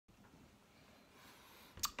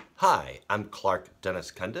Hi, I'm Clark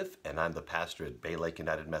Dennis Cundiff, and I'm the pastor at Bay Lake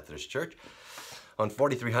United Methodist Church on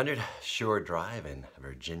 4300 Shore Drive in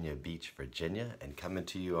Virginia Beach, Virginia, and coming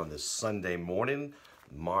to you on this Sunday morning,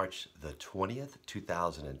 March the 20th,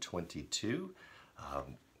 2022,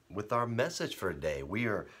 with our message for today. We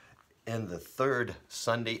are in the third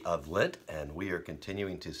Sunday of Lent, and we are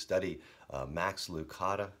continuing to study Max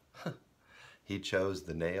Lucado. He chose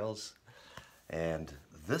the nails. And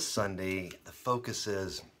this Sunday, the focus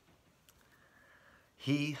is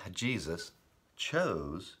He, Jesus,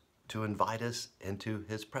 chose to invite us into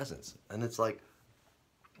His presence. And it's like,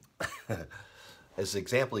 as the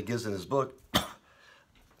example he gives in his book,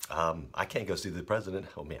 I can't go see the president.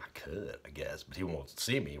 I mean, I could, I guess, but he won't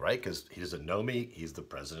see me, right? Because he doesn't know me. He's the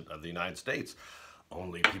president of the United States.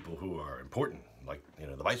 Only people who are important, like,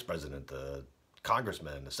 the vice president, the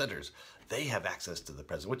congressmen, the senators, they have access to the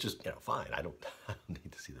president, which is, fine. I don't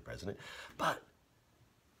need to see the president. But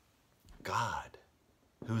God,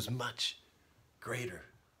 who's much greater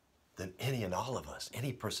than any and all of us,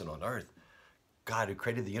 any person on earth, God who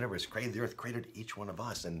created the universe, created the earth, created each one of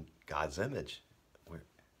us in God's image. We're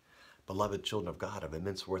beloved children of God of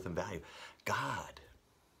immense worth and value. God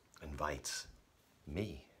invites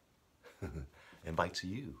me, invites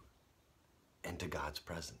you into God's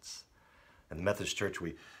presence. In the Methodist Church,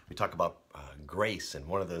 we talk about grace, and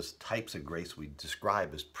one of those types of grace we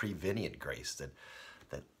describe as prevenient grace, that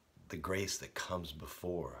the grace that comes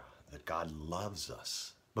before, that God loves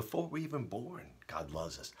us. Before we're even born, God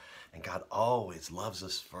loves us. And God always loves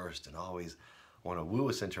us first and always want to woo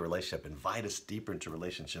us into a relationship, invite us deeper into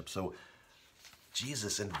relationship. So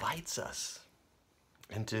Jesus invites us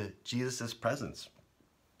into Jesus' presence.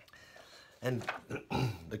 And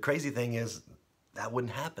the crazy thing is that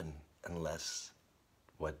wouldn't happen unless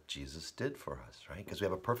what Jesus did for us, right? Because we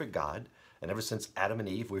have a perfect God, and ever since Adam and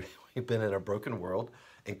Eve, we've been in a broken world,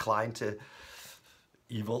 inclined to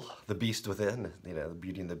evil, the beast within, the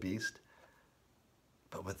beauty and the beast.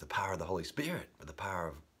 But with the power of the Holy Spirit, with the power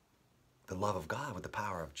of the love of God, with the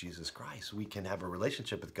power of Jesus Christ, we can have a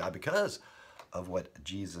relationship with God because of what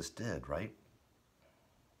Jesus did, right?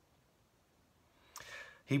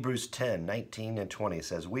 Hebrews 10, 19 and 20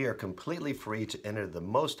 says, "We are completely free to enter the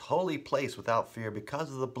most holy place without fear because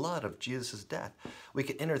of the blood of Jesus' death. We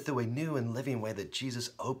can enter through a new and living way that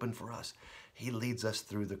Jesus opened for us. He leads us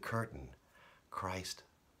through the curtain, Christ's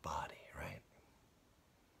body," right?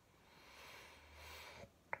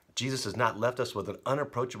 Jesus has not left us with an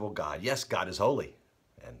unapproachable God. Yes, God is holy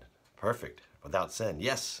and perfect, without sin.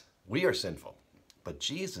 Yes, we are sinful, but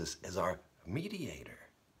Jesus is our mediator.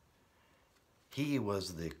 He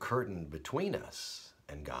was the curtain between us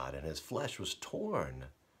and God, and His flesh was torn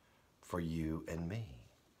for you and me.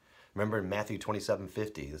 Remember in Matthew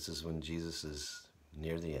 27:50, this is when Jesus is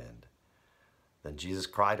near the end. Then Jesus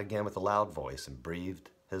cried again with a loud voice and breathed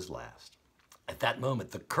His last. At that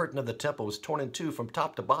moment, the curtain of the temple was torn in two from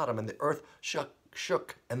top to bottom, and the earth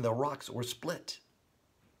shook and the rocks were split.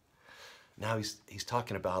 Now he's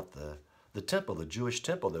talking about the temple, the Jewish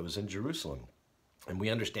temple that was in Jerusalem. And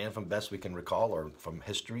we understand from best we can recall, or from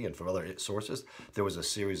history and from other sources, there was a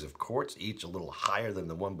series of courts, each a little higher than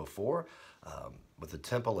the one before, with the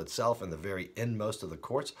temple itself in the very inmost of the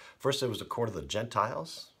courts. First, there was a court of the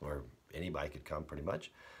Gentiles, where anybody could come pretty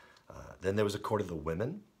much. Then there was a court of the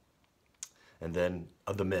women, and then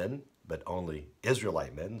of the men, but only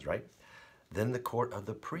Israelite men, right? Then the court of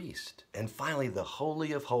the priest. And finally, the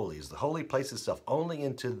Holy of Holies, the holy place itself. Only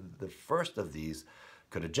into the first of these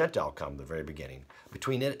could a Gentile come, the very beginning.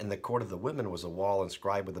 Between it and the court of the women was a wall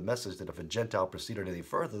inscribed with a message that if a Gentile proceeded any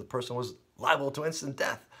further, the person was liable to instant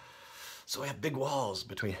death. So we have big walls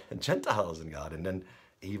between Gentiles and God, and then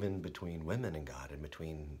even between women and God, and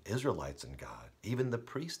between Israelites and God, even the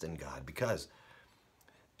priest and God, because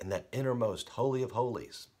in that innermost Holy of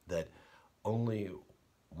Holies, that only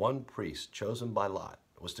one priest chosen by lot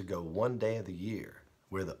was to go one day of the year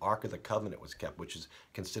where the Ark of the Covenant was kept, which is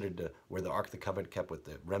considered where the Ark of the Covenant kept with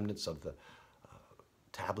the remnants of the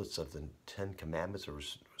tablets of the Ten Commandments were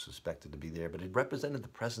suspected to be there, but it represented the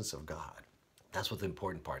presence of God. That's what the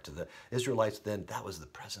important part. To the Israelites then, that was the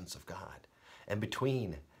presence of God. And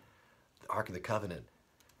between the Ark of the Covenant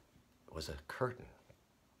was a curtain,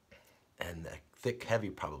 and a thick, heavy,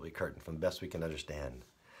 probably curtain, from the best we can understand.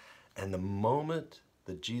 And the moment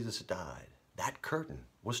that Jesus died, that curtain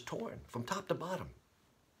was torn from top to bottom,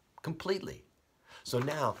 completely. So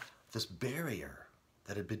now this barrier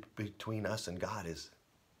that had been between us and God is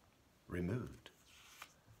removed.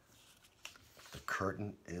 The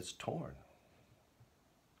curtain is torn.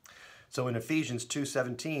 So in Ephesians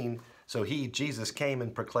 2:17, so he, Jesus, came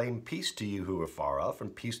and proclaimed peace to you who are far off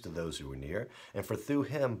and peace to those who are near. And for through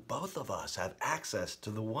him, both of us have access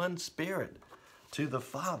to the one Spirit, to the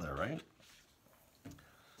Father, right?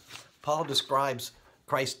 Paul describes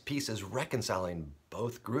Christ's peace as reconciling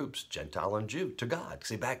both groups, Gentile and Jew, to God.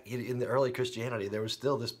 See, back in the early Christianity, there was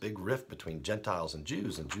still this big rift between Gentiles and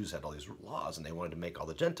Jews had all these laws, and they wanted to make all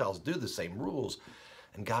the Gentiles do the same rules.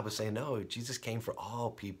 And God was saying, no, Jesus came for all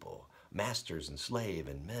people, masters and slave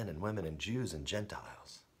and men and women and Jews and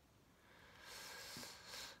Gentiles.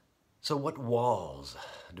 So what walls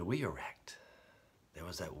do we erect? There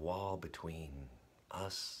was that wall between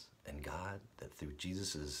us and God, that through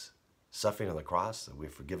Jesus' suffering on the cross, that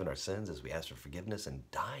we've forgiven our sins as we ask for forgiveness,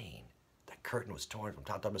 and dying, that curtain was torn from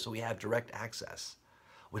top to bottom, so we have direct access.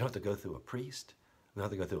 We don't have to go through a priest. We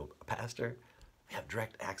don't have to go through a pastor. We have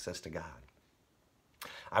direct access to God.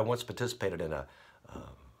 I once participated in a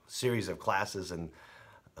series of classes, and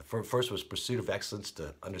the first was Pursuit of Excellence,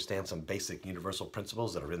 to understand some basic universal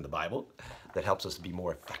principles that are in the Bible that helps us to be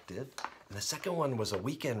more effective. And the second one was a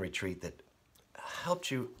weekend retreat that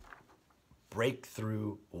helped you break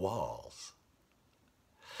through walls.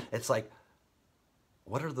 It's like,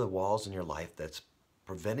 what are the walls in your life that's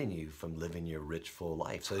preventing you from living your rich, full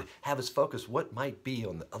life? So have us focus what might be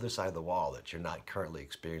on the other side of the wall that you're not currently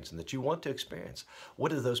experiencing, that you want to experience.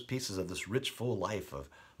 What are those pieces of this rich, full life of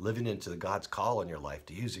living into God's call in your life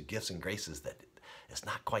to use your gifts and graces that is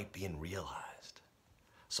not quite being realized?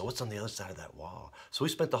 So what's on the other side of that wall? So we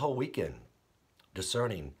spent the whole weekend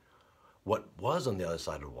discerning what was on the other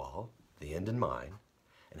side of the wall, the end in mind,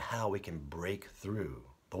 and how we can break through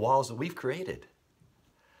the walls that we've created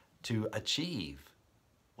to achieve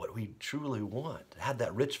what we truly want, to have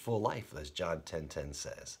that rich, full life, as John 10:10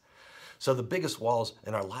 says. So the biggest walls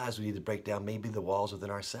in our lives we need to break down may be the walls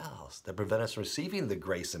within ourselves that prevent us from receiving the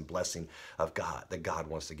grace and blessing of God that God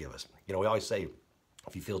wants to give us. You know, we always say,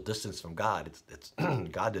 if you feel distance from God, it's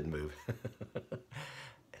God didn't move.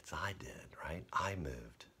 It's I did, right? I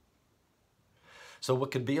moved. So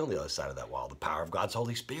what could be on the other side of that wall? The power of God's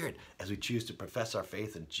Holy Spirit. As we choose to profess our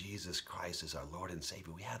faith in Jesus Christ as our Lord and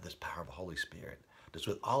Savior, we have this power of the Holy Spirit that's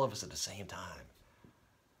with all of us at the same time.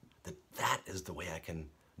 That is the way I can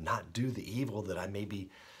not do the evil that I may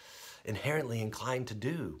be inherently inclined to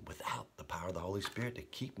do without the power of the Holy Spirit to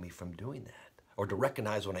keep me from doing that, or to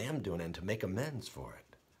recognize when I am doing it and to make amends for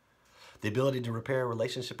it. The ability to repair a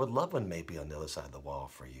relationship with loved one may be on the other side of the wall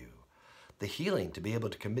for you. The healing to be able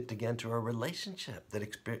to commit again to a relationship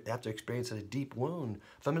that after experiencing a deep wound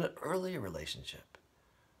from an earlier relationship.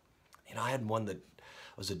 You know, I had one that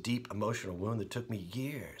was a deep emotional wound that took me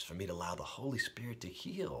years for me to allow the Holy Spirit to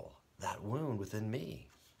heal that wound within me.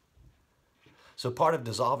 So part of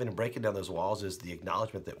dissolving and breaking down those walls is the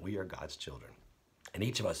acknowledgement that we are God's children. And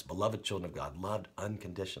each of us, beloved children of God, loved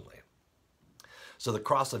unconditionally. So the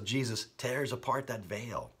cross of Jesus tears apart that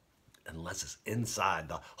veil and lets us inside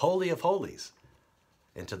the Holy of Holies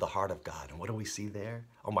into the heart of God. And what do we see there?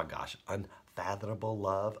 Oh my gosh, unfathomable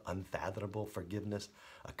love, unfathomable forgiveness,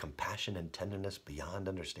 a compassion and tenderness beyond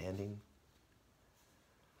understanding.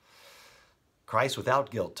 Christ, without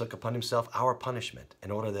guilt, took upon himself our punishment in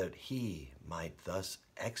order that he might thus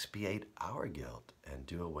expiate our guilt and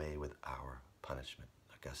do away with our punishment.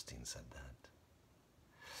 Augustine said that.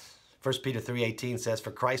 1 Peter 3:18 says,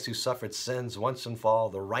 for Christ who suffered sins once and for all,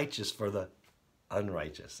 the righteous for the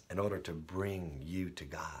unrighteous, in order to bring you to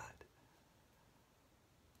God.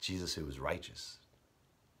 Jesus, who was righteous,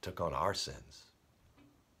 took on our sins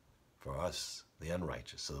for us, the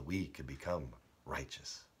unrighteous, so that we could become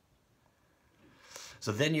righteous.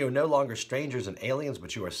 So then you are no longer strangers and aliens,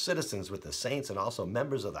 but you are citizens with the saints and also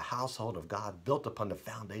members of the household of God, built upon the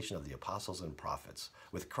foundation of the apostles and prophets,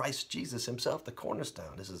 with Christ Jesus himself, the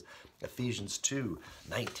cornerstone. This is Ephesians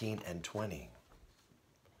 2:19 and 20.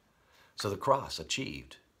 So the cross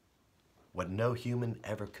achieved what no human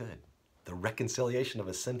ever could, the reconciliation of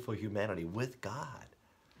a sinful humanity with God.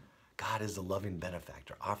 God is the loving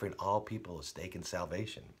benefactor, offering all people a stake in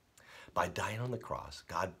salvation. By dying on the cross,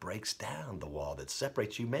 God breaks down the wall that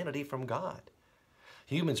separates humanity from God.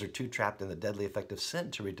 Humans are too trapped in the deadly effect of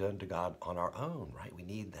sin to return to God on our own, right? We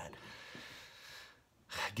need that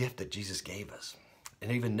gift that Jesus gave us.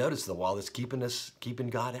 And even notice the wall that's keeping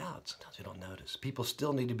God out. Sometimes we don't notice. People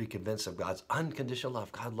still need to be convinced of God's unconditional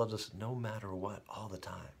love. God loves us no matter what, all the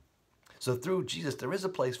time. So through Jesus, there is a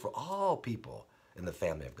place for all people in the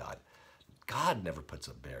family of God. God never puts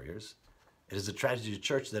up barriers. It is the tragedy of the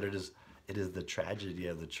church that it is the tragedy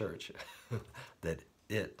of the church that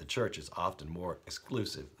the church is often more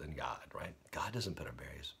exclusive than God, right? God doesn't put up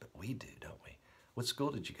barriers, but we do, don't we? What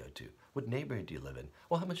school did you go to? What neighborhood do you live in?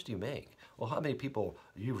 Well, how much do you make? Well, how many people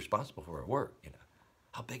are you responsible for at work? You know,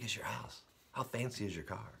 how big is your house? How fancy is your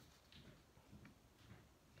car?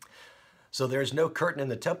 So there's no curtain in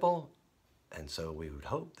the temple, and so we would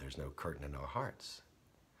hope there's no curtain in our hearts.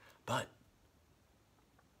 But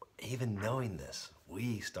even knowing this,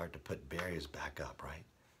 we start to put barriers back up, right?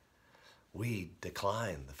 We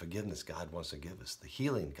decline the forgiveness God wants to give us, the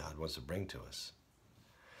healing God wants to bring to us,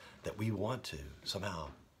 that we want to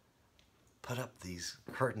somehow put up these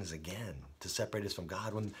curtains again to separate us from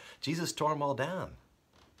God when Jesus tore them all down.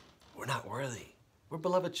 We're not worthy. We're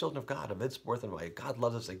beloved children of God, of its worth and way. God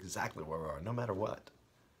loves us exactly where we are, no matter what.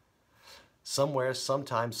 Somewhere,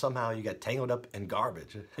 sometime, somehow you got tangled up in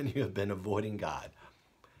garbage and you have been avoiding God.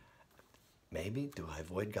 Maybe, do I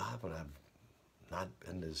avoid God when I've not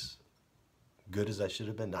been as good as I should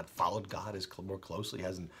have been, not followed God as more closely,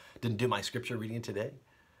 didn't do my scripture reading today?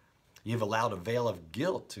 You've allowed a veil of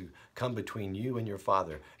guilt to come between you and your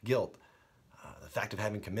Father. Guilt, the fact of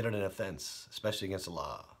having committed an offense, especially against the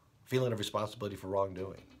law, feeling of responsibility for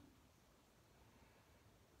wrongdoing.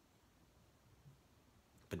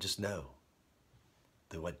 But just know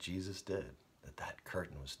that what Jesus did, that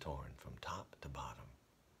curtain was torn from top to bottom.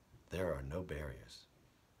 There are no barriers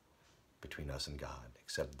between us and God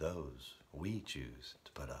except those we choose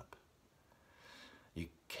to put up. You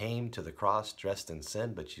came to the cross dressed in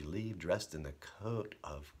sin, but you leave dressed in the coat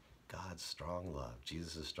of God's strong love,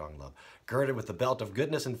 Jesus' strong love, girded with the belt of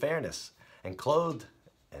goodness and fairness, and clothed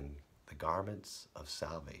in the garments of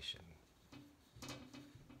salvation.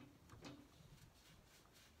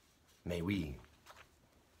 May we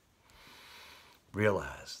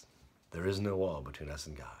realize there is no wall between us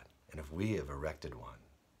and God. And if we have erected one,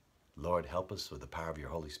 Lord, help us with the power of your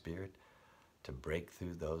Holy Spirit to break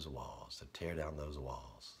through those walls, to tear down those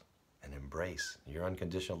walls, and embrace your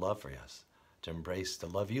unconditional love for us, to embrace, to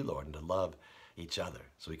love you, Lord, and to love each other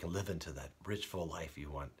so we can live into that rich, full life you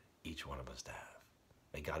want each one of us to have.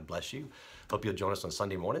 May God bless you. Hope you'll join us on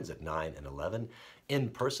Sunday mornings at 9 and 11 in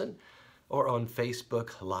person or on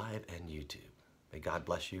Facebook Live and YouTube. May God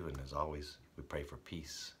bless you, and as always, we pray for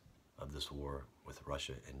peace of this war with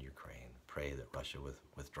Russia and Ukraine. Pray that Russia would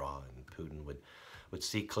withdraw and Putin would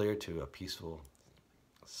see clear to a peaceful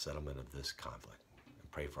settlement of this conflict.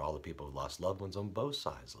 And pray for all the people who lost loved ones on both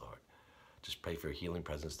sides, Lord. Just pray for your healing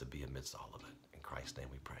presence to be amidst all of it. In Christ's name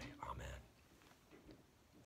we pray. Amen.